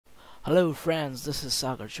Hello friends, this is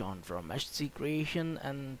Sagar John from HC Creation,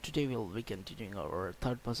 and today we'll be continuing our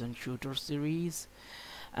third-person shooter series.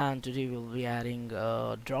 And today we'll be adding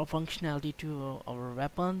draw functionality to our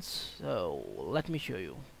weapons. So let me show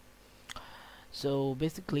you. So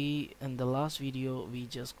basically, in the last video, we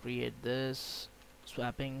just create this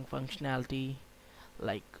swapping functionality.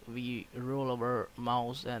 Like we roll our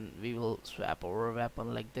mouse and we will swap our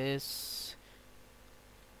weapon like this.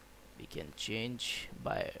 We can change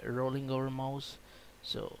by rolling our mouse,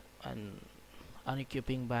 so and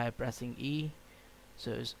unequipping by pressing E.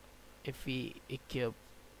 So if we equip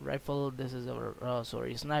rifle, this is our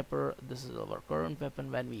sniper, this is our current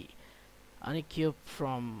weapon. When we unequip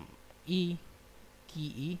from E,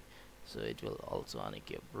 key E, so it will also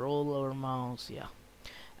unequip. Roll our mouse, yeah.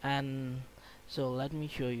 And so let me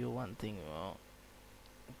show you one thing.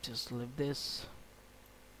 Just leave this.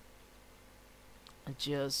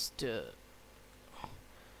 Just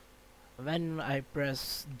when I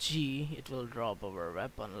press G, it will drop our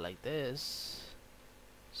weapon like this.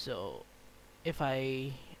 So if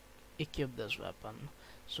I equip this weapon,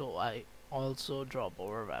 so I also drop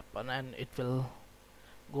our weapon and it will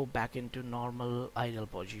go back into normal idle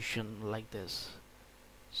position like this.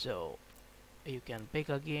 So you can pick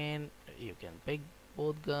again, you can pick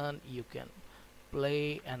both gun, you can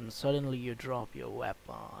play, and suddenly you drop your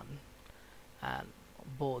weapon and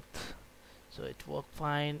both, so it worked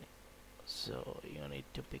fine. So you need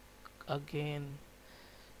to pick again.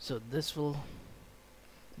 So this will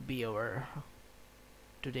be our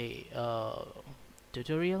today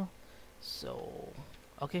tutorial. So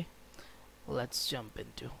okay, let's jump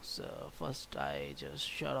into. So first I just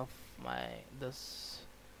shut off my this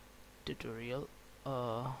tutorial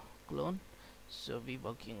clone, so we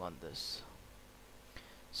working on this.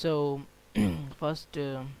 So first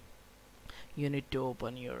you need to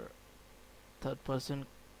open your third person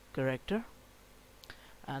character,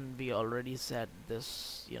 and we already set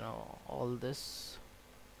this, all this,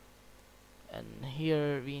 and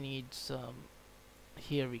here we need some.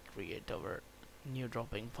 Here we create our new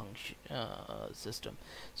dropping function system.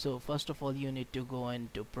 So first of all, you need to go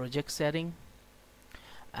into project setting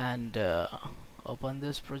and open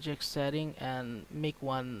this project setting and make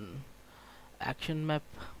one action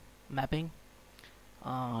mapping.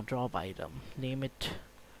 Drop item, name it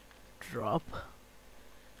drop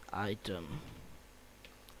item.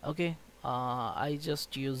 Okay, I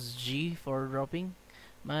just use G for dropping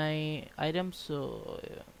my items, so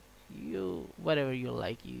you whatever you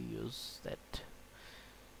like, you use that.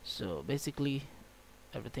 So basically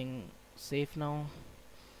everything safe now.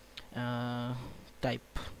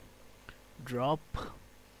 Type drop,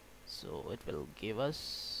 so it will give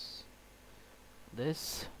us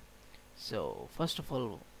this. So first of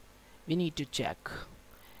all, we need to check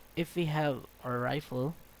if we have a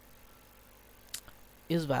rifle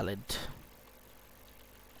is valid.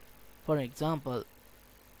 For example,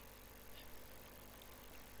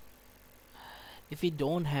 if we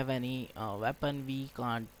don't have any weapon,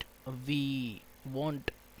 we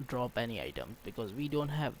won't drop any item because we don't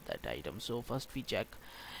have that item. So first we check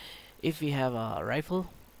if we have a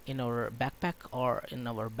rifle in our backpack or in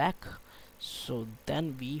our back, so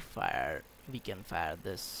then we can fire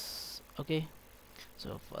this. Okay,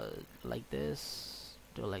 so like this,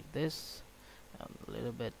 do like this, a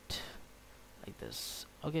little bit like this.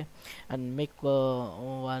 Okay, and make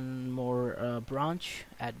one more branch,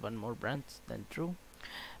 add one more branch, then true.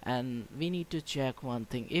 And we need to check one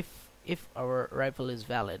thing, if our rifle is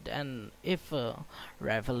valid and if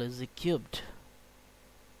rifle is equipped.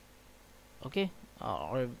 Okay,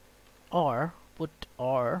 or put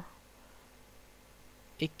or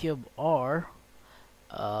equip or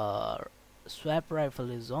swap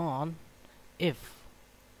rifle is on if,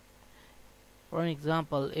 for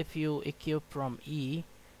example, if you equip from E,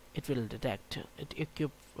 it will detect.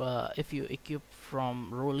 If you equip from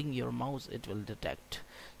rolling your mouse, it will detect.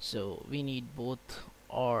 So we need both,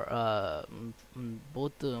 or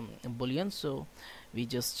both booleans. So we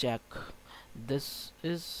just check this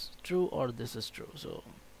is true or this is true. So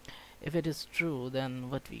if it is true,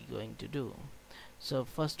 then what we going to do? So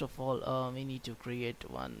first of all, we need to create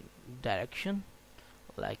one direction,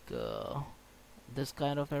 like this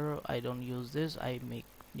kind of arrow. I don't use this, I make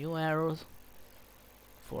new arrows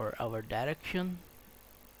for our direction.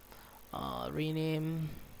 Rename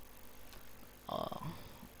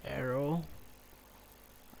arrow,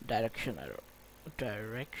 direction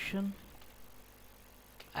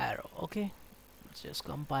arrow. Okay, let's just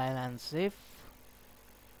compile and save.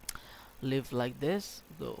 Leave like this,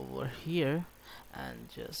 go over here and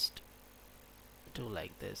just do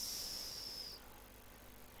like this.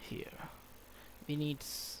 Here we need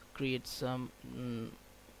create some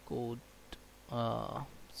code.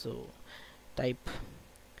 So type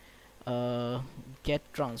get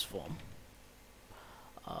transform,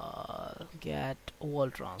 get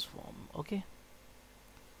wall transform. Okay,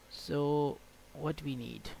 so what we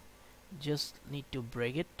need, just need to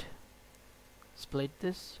break it, split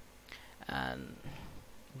this, and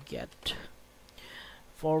get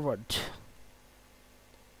forward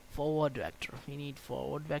vector. We need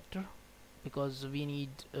forward vector because we need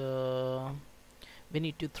to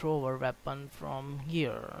throw our weapon from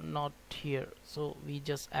here, not here. So we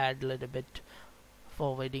just add a little bit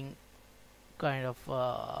forwarding kind of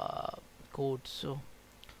code. So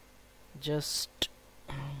just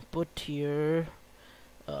put here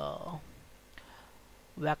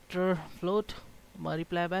vector float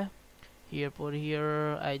multiply by here. Put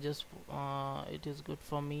here I just it is good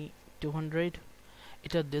for me 200.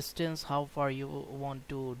 It a distance how far you want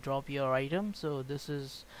to drop your item. So this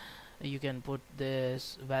is, you can put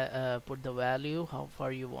this put the value how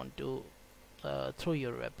far you want to throw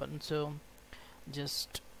your weapon. So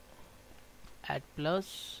just add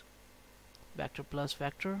plus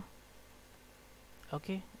vector.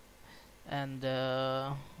 Okay, and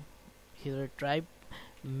here type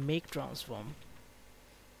make transform.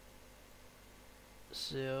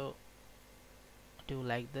 So do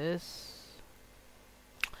like this,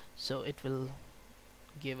 so it will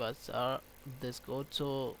give us this code.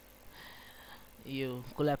 So you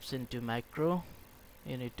collapse into macro,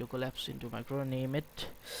 you need to collapse into macro, name it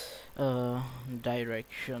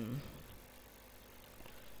direction,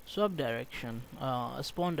 swap direction,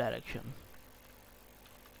 spawn direction.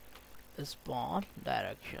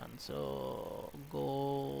 So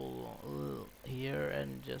go here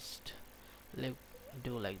and just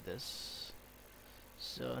do like this.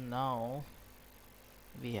 So now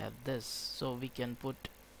we have this, so we can put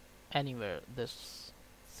anywhere this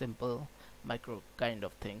simple micro kind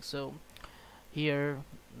of thing. So here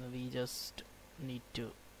we just need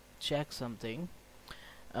to check something.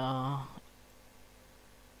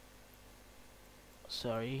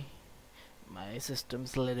 Sorry, my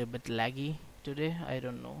system's a little bit laggy today, I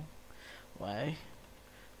don't know why.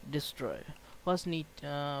 Destroy. First we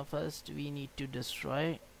need to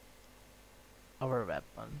destroy our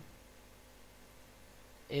weapon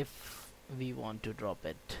if we want to drop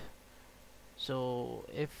it. So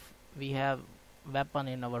if we have weapon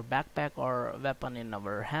in our backpack or weapon in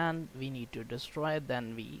our hand, we need to destroy it,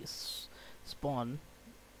 then we spawn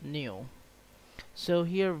new. So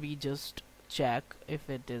here we just check if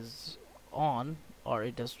it is on or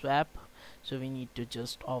it is swap. So we need to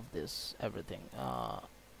just off this everything.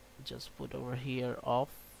 Just put over here off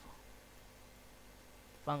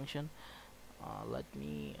function. Let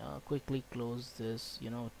me quickly close this,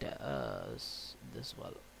 this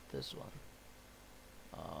one,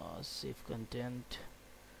 save content.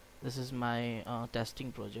 This is my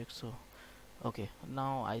testing project. So okay,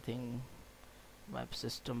 now I think my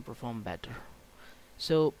system perform better.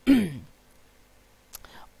 So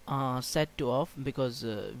set to off because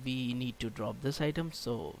we need to drop this item,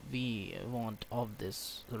 so we want off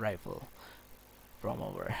this rifle from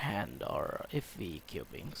our hand, or if we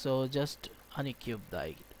equipping. So just unequip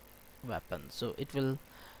the weapon, so it will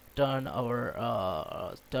turn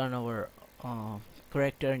our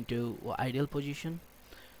character into ideal position.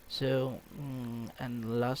 So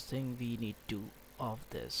and last thing, we need to off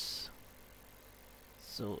this.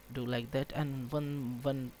 So do like that, and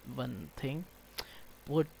one thing,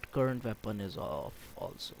 put current weapon is off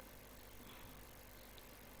also.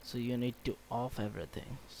 So you need to off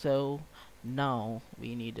everything. So now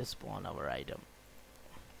we need to spawn our item.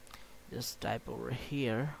 Just type over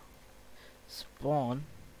here spawn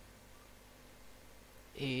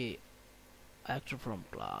a actor from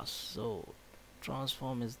class. So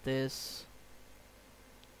transform is this,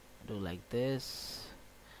 do like this,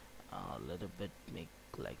 a little bit make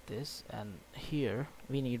like this, and here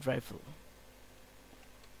we need rifle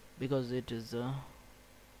because it is a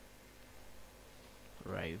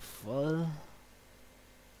rifle.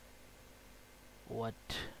 What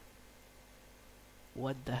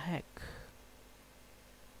the heck?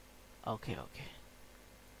 Okay,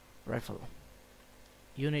 rifle.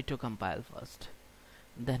 You need to compile first,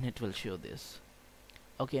 then it will show this.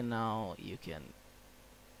 Okay, now you can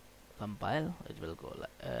compile, it will go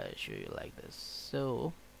show you like this.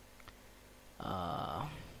 So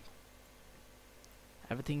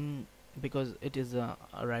everything, because it is a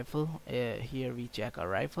rifle, here we check a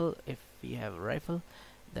rifle. If we have a rifle,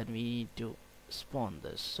 then we need to spawn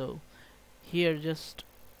this. So here just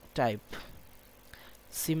type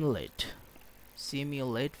simulate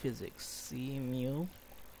physics, simulate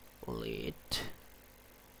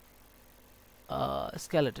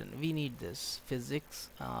skeleton. We need this physics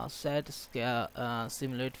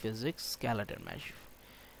simulate physics skeleton mesh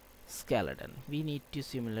skeleton. We need to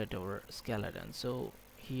simulate our skeleton. So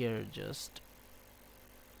here just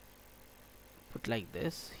put like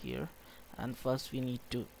this here, and first we need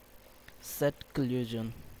to set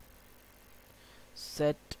collision,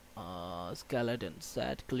 set skeleton,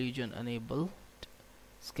 set collision enable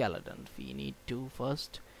skeleton. We need to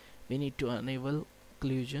enable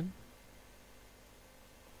collision,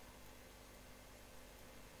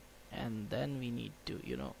 and then we need to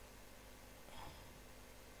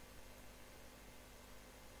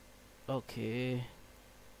okay,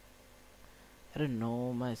 I don't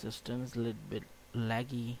know, my system is a little bit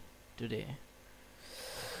laggy today.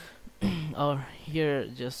 Or here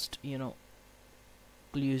just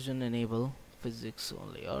collision enable physics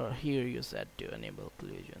only, or here you set to enable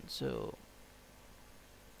collision. So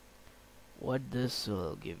what this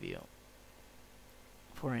will give you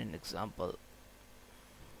for an example,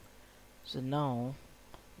 so now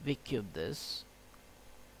we cube this,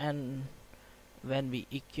 and when we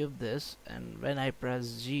equip this and when I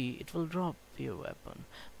press G, it will drop your weapon.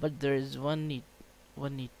 But there is one need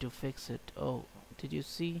to fix it. Oh, did you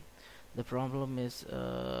see? The problem is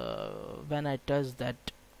when I touch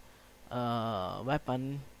that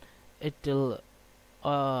weapon, it will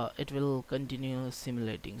continue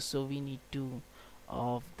simulating. So we need to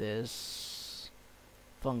off this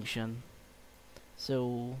function.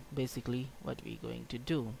 So basically what we going to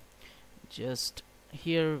do, just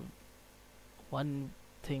here one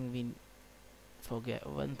thing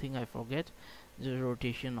I forget, the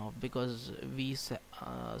rotation off, because we set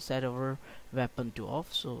our weapon to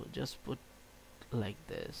off. So just put like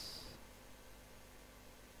this,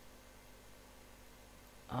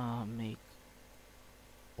 make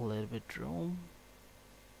a little bit room.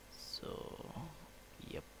 So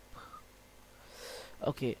yep,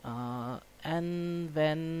 okay. And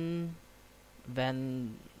when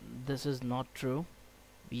this is not true,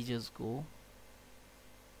 we just go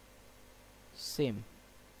same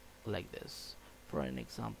like this. For an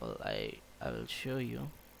example, I will show you.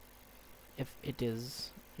 If it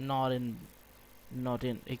is not in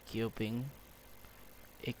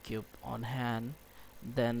equip on hand,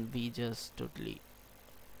 then we just totally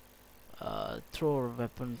throw our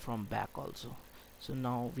weapon from back also. So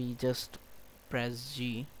now we just press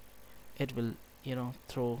G, it will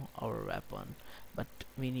throw our weapon, but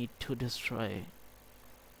we need to destroy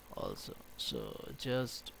also. So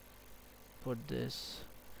just put this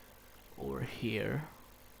over here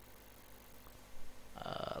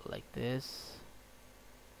like this,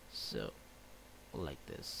 so like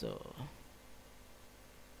this. So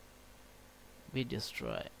we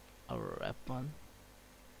destroy our weapon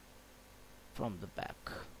from the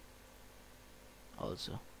back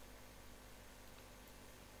also.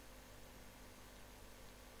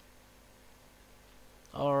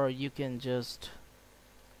 Or you can just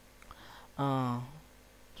throw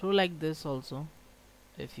like this also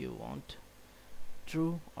if you want,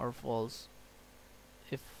 true or false.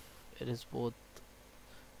 If it is both,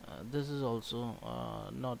 this is also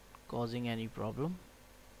not causing any problem,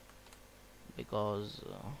 because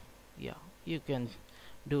yeah, you can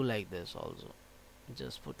do like this also.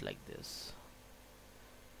 Just put like this,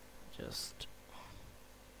 just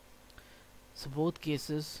so both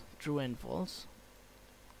cases true and false,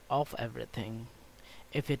 off everything.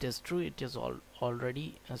 If it is true, it is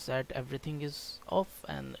already set, everything is off,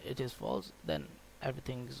 and it is false, then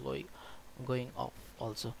everything is going off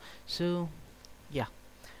also. So yeah,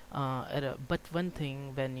 but one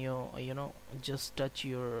thing, when you just touch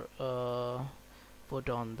your foot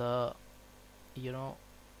on the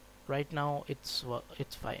right now, it's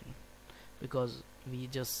fine, because we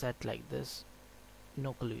just set like this,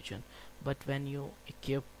 no collision. But when you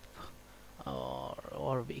equip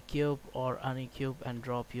or equip or unequip and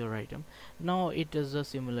drop your item, now it is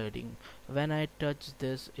simulating. When I touch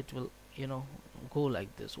this, it will go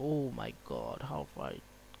like this. Oh my god, how far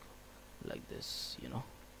like this,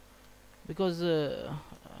 because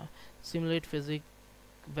simulate physics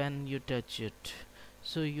when you touch it.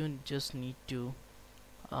 So you just need to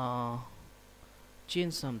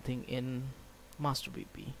change something in master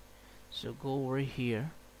BP. So go over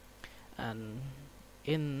here, and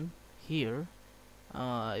in here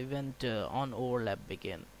event on overlap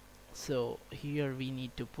begin. So here we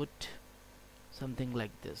need to put something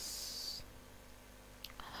like this.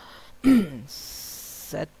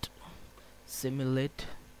 Set simulate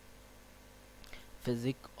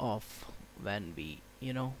physics off when we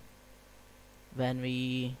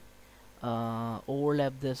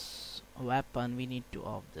overlap this weapon, we need to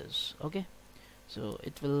off this. Okay, so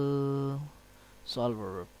it will solve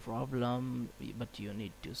our problem, but you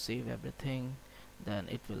need to save everything, then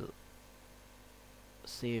it will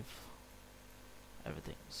save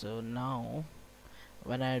everything. So now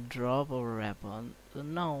when I drop our weapon, so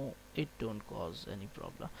now it don't cause any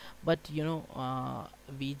problem. But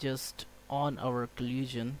we just on our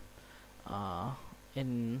collision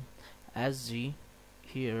in SG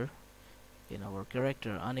here in our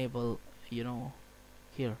character unable,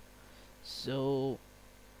 here. So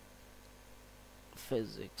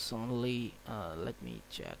physics only, let me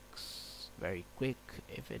check very quick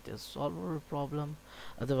if it is solve our problem.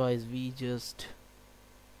 Otherwise we just,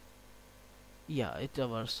 yeah, it's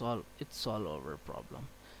solve our problem.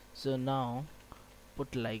 So now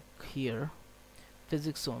put like here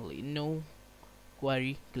physics only, no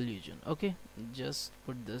query collision. Okay, just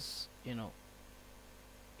put this,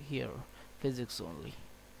 here physics only.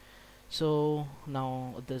 So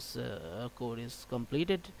now this code is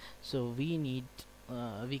completed. So we need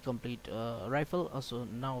we complete rifle. So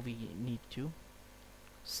now we need to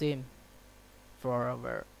same for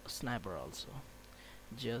our sniper also.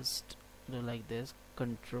 Just do like this,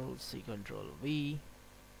 control C, control V,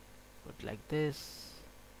 put like this.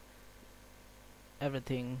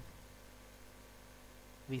 Everything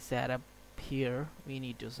we set up here, we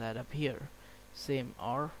need to set up here. Same,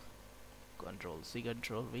 or control C,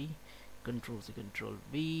 control V, control C, control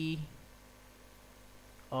V,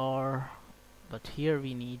 or but here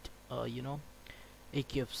we need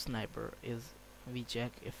equip sniper. Is we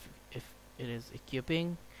check if it is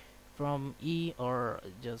equipping from E or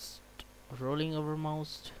just rolling our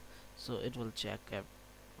mouse, so it will check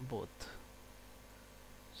both.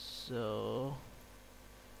 So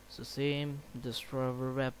same, destroy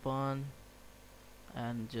our weapon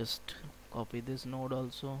and just copy this node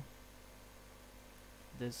also,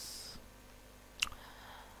 this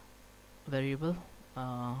variable.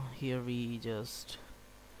 Here we just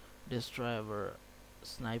destroy our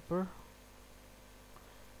sniper,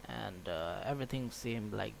 and everything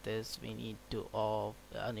same like this. We need to off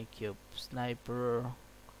unequip sniper,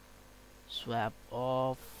 swap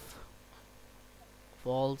off,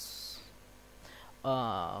 false.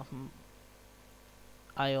 I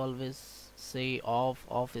always say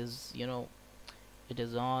off is, it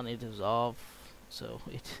is on, it is off, so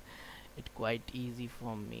it quite easy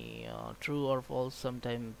for me. True or false,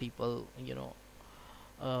 sometimes people,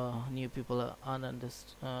 new people are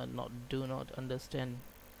not do not understand,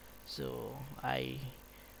 so I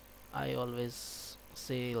always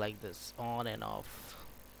say like this, on and off.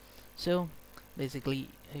 So basically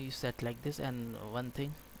you set like this. And one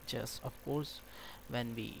thing, just of course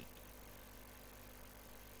when we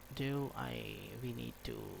do, we need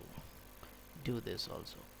to do this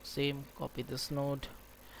also. Same, copy this node,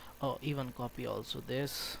 or even copy also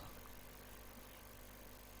this,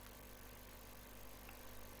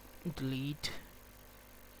 delete,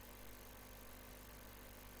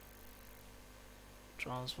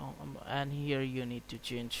 transform, and here you need to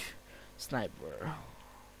change sniper,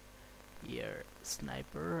 here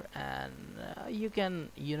sniper. And you can,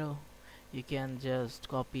 you can just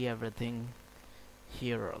copy everything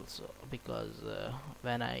here also, because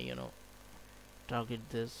when I target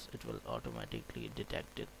this, it will automatically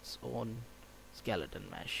detect its own skeleton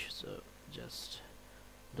mesh. So just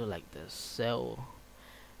do like this. So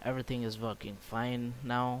everything is working fine.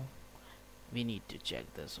 Now we need to check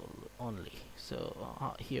this only.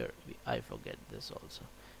 So here I forget this also.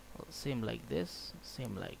 Well, same like this,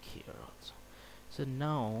 same like here also. So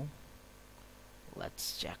now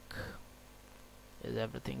let's check is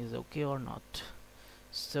everything is okay or not.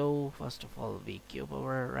 So first of all we equip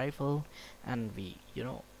our rifle, and we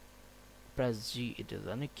press G, it is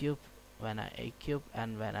unequip. When I equip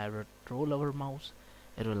and when I roll our mouse,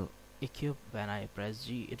 it will equip. When I press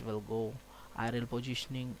G, it will go idle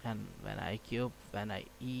positioning, and when I equip, when I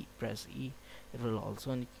press E, it will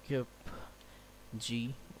also equip.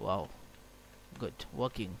 G, wow, good,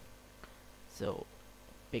 working. So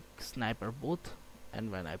pick sniper both,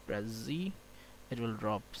 and when I press Z, it will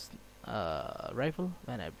drop rifle.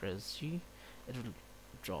 When I press G, it will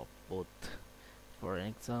drop both. For an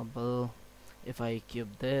example, if I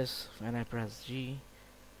equip this, when I press G,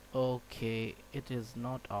 okay, it is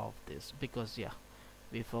not off this, because yeah,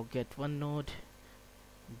 we forget one node,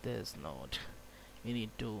 this node. We need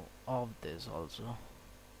to off this also.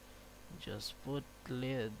 Just put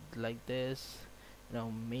lid like this,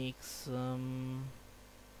 make some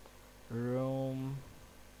room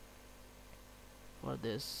for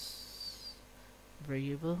this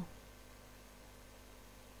variable.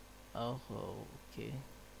 Oh, okay.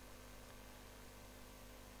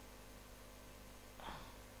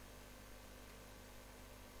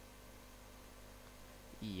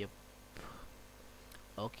 Yep.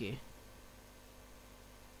 Okay.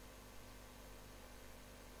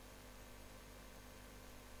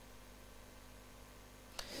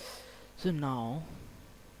 So now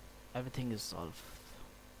everything is solved.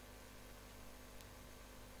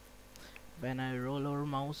 When I roll over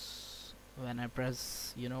mouse, when I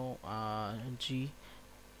press, G,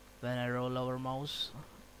 when I roll over mouse,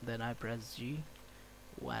 then I press G.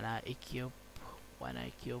 When I equip,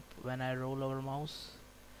 when I roll over mouse,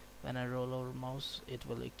 it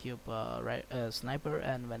will equip sniper,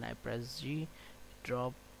 and when I press G,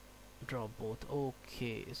 drop both.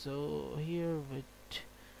 Okay, so here with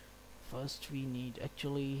first we need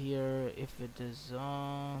actually here if it is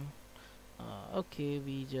on. Okay,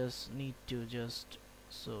 we just need to just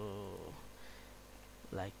so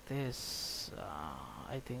like this.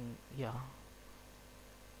 I think yeah,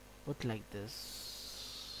 put like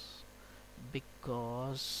this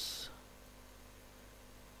because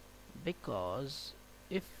because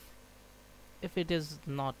if it is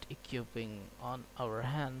not equipping on our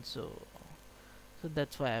hand, so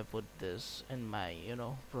that's why I put this in my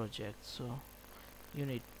project. So you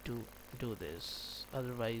need to do this,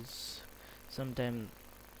 otherwise sometimes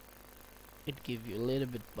it give you a little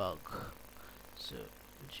bit bug. So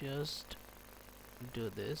just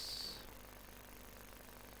do this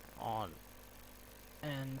on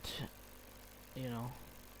and you know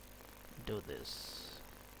do this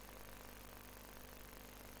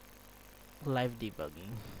live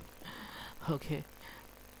debugging. Okay,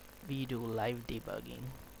 we do live debugging.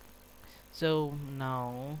 So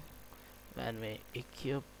now when we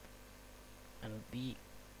equip and we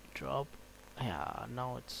drop, yeah,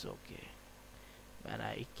 now it's okay. When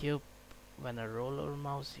I equip, when I roll over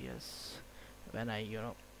mouse, yes. When I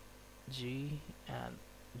G and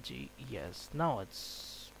G, yes, now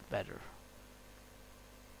it's better.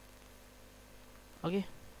 Okay,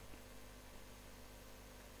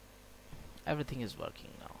 everything is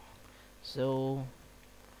working now. So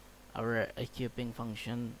our equipping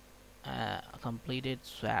function completed,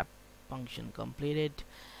 swap function completed,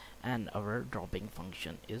 and our dropping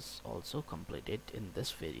function is also completed in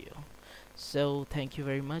this video. So thank you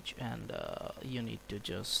very much, and you need to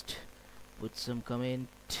just put some comment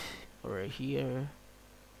over here.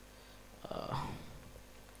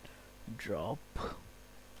 Drop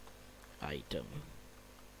item,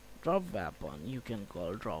 drop weapon, you can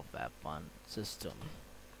call drop weapon system.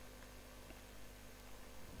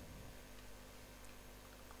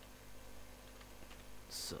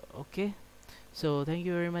 So okay, so thank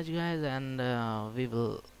you very much guys, and we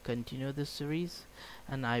will continue this series,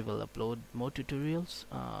 and I will upload more tutorials.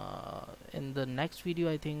 In the next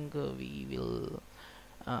video I think we will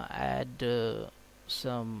add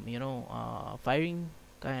some firing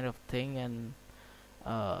kind of thing, and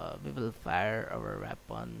we will fire our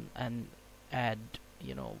weapon and add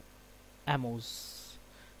ammos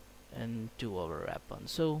into our weapon.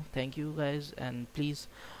 So thank you guys, and please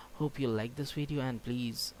hope you like this video, and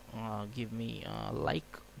please give me a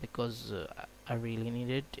like, because I really need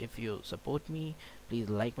it. If you support me, please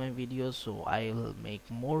like my videos so I'll make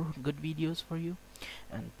more good videos for you,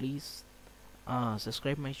 and please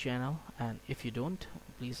subscribe my channel, and if you don't,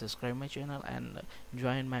 please subscribe my channel and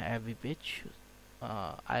join my FB page.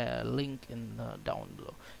 I link in the down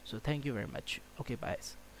below. So thank you very much. Okay, bye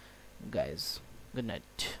guys, good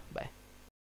night, bye.